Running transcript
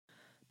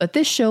But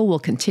this show will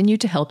continue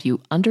to help you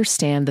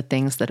understand the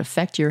things that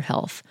affect your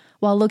health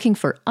while looking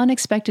for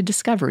unexpected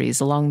discoveries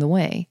along the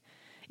way.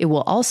 It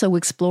will also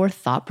explore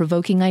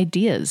thought-provoking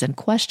ideas and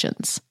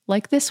questions,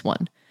 like this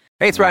one.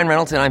 Hey, it's Ryan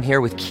Reynolds, and I'm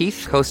here with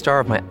Keith, co-star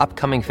of my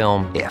upcoming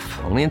film, If,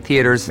 only in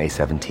theaters May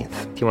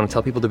 17th. Do you want to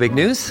tell people the big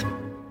news?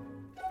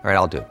 All right,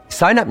 I'll do it.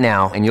 Sign up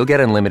now and you'll get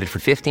unlimited for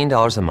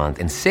 $15 a month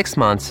and 6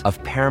 months of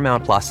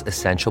Paramount Plus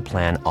Essential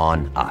Plan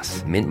on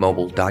us.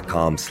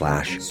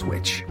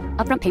 MintMobile.com/switch.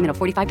 Upfront payment of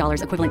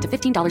 $45 equivalent to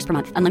 $15 per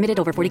month. Unlimited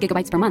over 40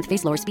 gigabytes per month.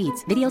 Face lower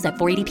speeds. Videos at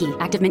 480p.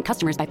 Active Mint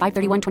customers by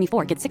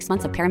 531.24 get 6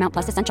 months of Paramount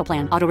Plus Essential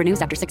Plan. Auto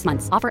renews after 6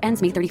 months. Offer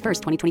ends May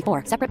 31st,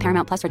 2024. Separate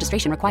Paramount Plus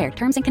registration required.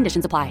 Terms and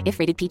conditions apply if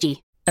rated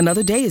PG.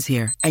 Another day is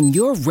here, and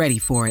you're ready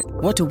for it.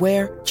 What to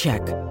wear?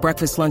 Check.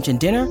 Breakfast, lunch, and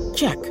dinner?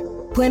 Check.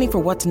 Planning for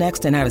what's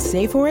next and how to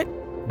save for it?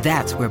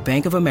 That's where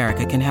Bank of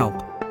America can help.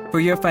 For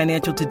your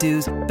financial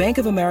to-dos, Bank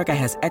of America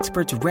has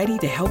experts ready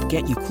to help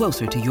get you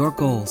closer to your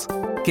goals.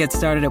 Get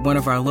started at one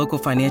of our local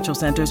financial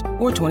centers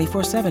or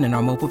 24/7 in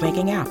our mobile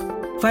banking app.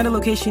 Find a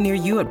location near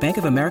you at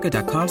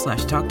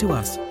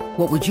bankofamerica.com/talktous.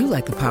 What would you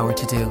like the power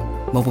to do?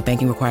 Mobile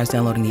banking requires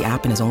downloading the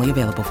app and is only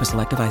available for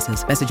select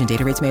devices. Message and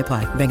data rates may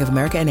apply. Bank of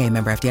America N.A.,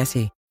 member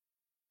FDIC.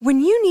 When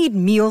you need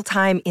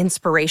mealtime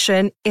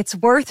inspiration, it's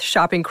worth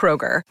shopping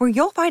Kroger, where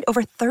you'll find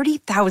over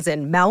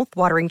 30,000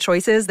 mouth-watering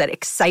choices that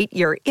excite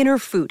your inner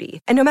foodie.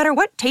 And no matter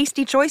what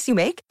tasty choice you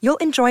make, you'll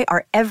enjoy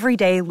our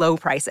everyday low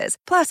prices,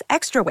 plus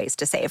extra ways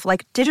to save,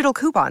 like digital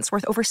coupons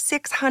worth over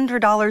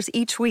 $600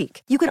 each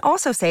week. You can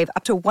also save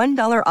up to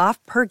 $1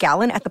 off per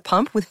gallon at the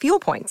pump with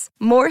fuel points.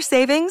 More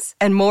savings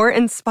and more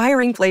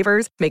inspiring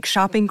flavors make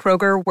shopping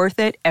Kroger worth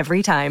it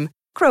every time.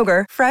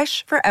 Kroger,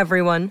 fresh for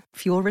everyone.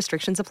 Fuel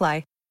restrictions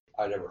apply.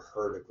 I never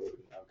heard of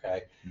gluten,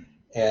 okay?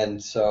 And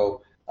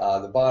so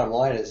the bottom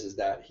line is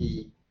that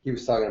he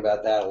was talking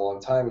about that a long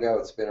time ago.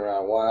 It's been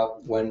around a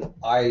while. When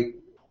I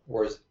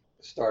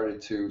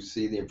started to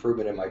see the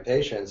improvement in my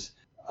patients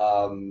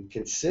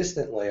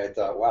consistently, I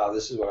thought, wow,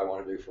 this is what I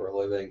want to do for a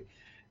living.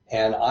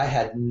 And I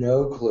had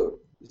no clue,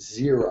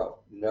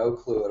 no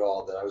clue at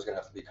all that I was going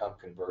to have to become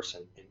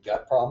conversant in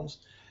gut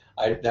problems,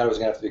 that I was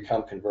going to have to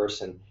become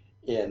conversant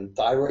in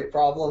thyroid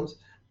problems,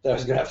 that I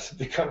was going to have to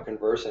become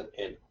conversant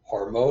in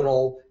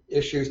hormonal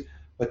issues.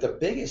 But the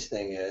biggest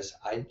thing is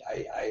I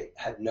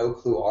had no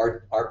clue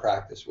our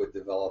practice would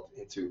develop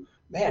into,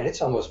 man,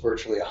 it's almost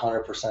virtually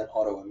 100%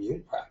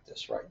 autoimmune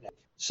practice right now.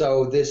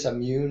 So this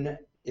immune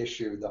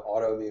issue, the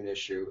autoimmune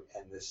issue,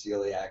 and the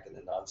celiac and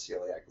the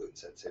non-celiac gluten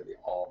sensitivity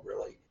all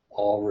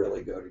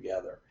really go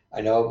together.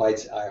 I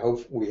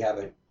hope we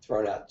haven't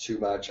thrown out too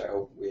much. I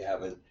hope we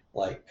haven't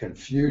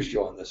confused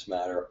you on this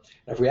matter.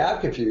 And if we have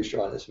confused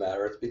you on this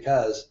matter, it's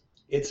because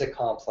it's a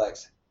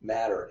complex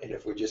matter, and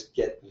if we just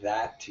get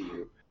that to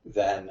you,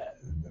 then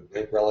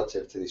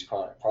relative to these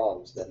chronic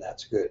problems, then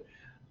that's good.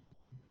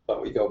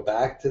 But we go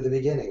back to the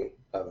beginning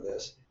of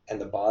this, and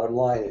the bottom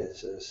line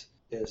is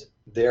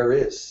there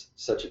is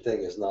such a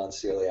thing as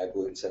non-celiac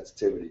gluten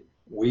sensitivity.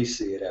 We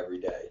see it every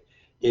day.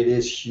 It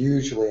is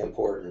hugely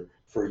important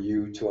for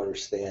you to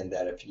understand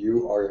that if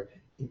you are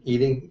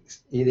eating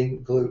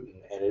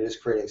gluten and it is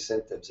creating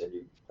symptoms,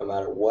 and no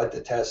matter what the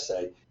tests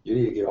say, you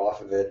need to get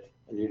off of it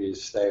and you need to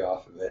stay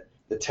off of it.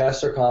 The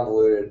tests are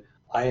convoluted.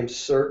 I am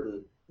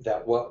certain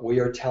that what we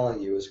are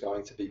telling you is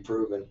going to be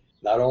proven,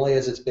 not only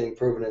as it's being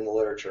proven in the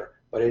literature,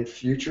 but in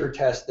future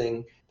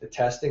testing. The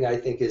testing, I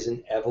think, is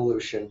an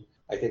evolution.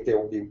 I think they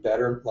will be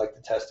better, like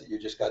the test that you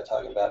just got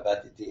talking about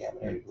the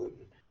deaminated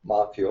gluten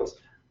molecules.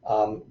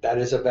 That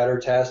is a better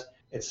test.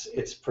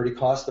 It's pretty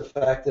cost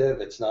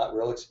effective. It's not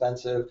real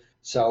expensive.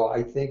 So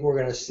I think we're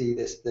going to see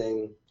this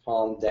thing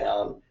calm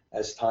down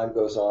as time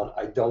goes on.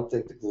 I don't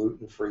think the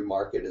gluten-free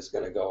market is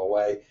going to go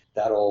away.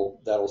 That'll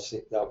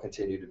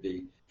continue to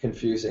be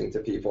confusing to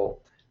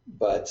people,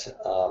 but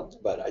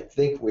I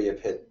think we have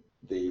hit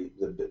the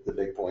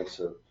big points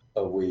of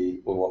what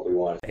we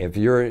want. If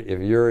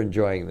you're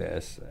enjoying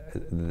this,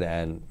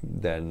 then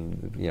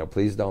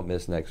please don't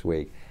miss next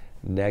week.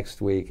 Next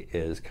week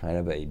is kind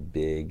of a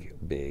big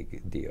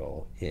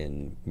deal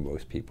in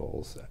most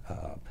people's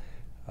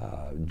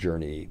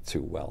journey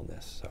to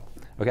wellness. So,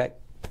 okay.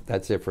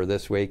 That's it for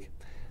this week.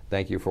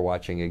 Thank you for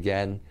watching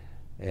again,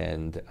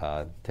 and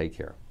take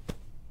care.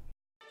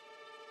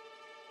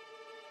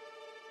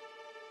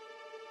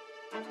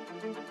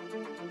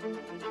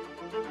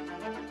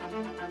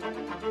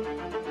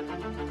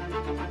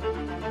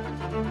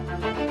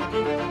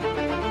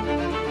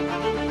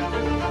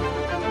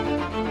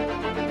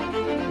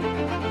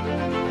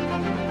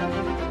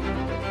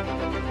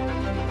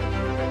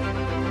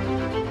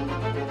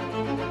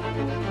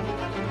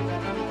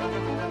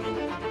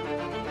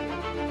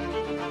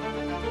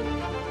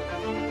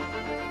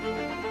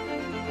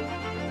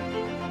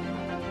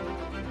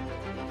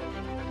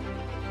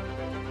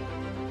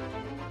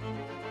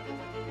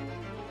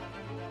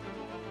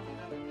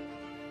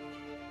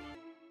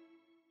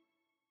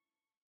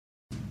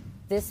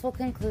 This will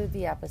conclude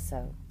the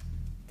episode.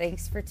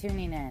 Thanks for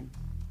tuning in.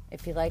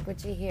 If you like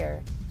what you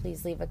hear,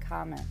 please leave a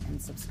comment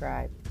and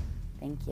subscribe. Thank you.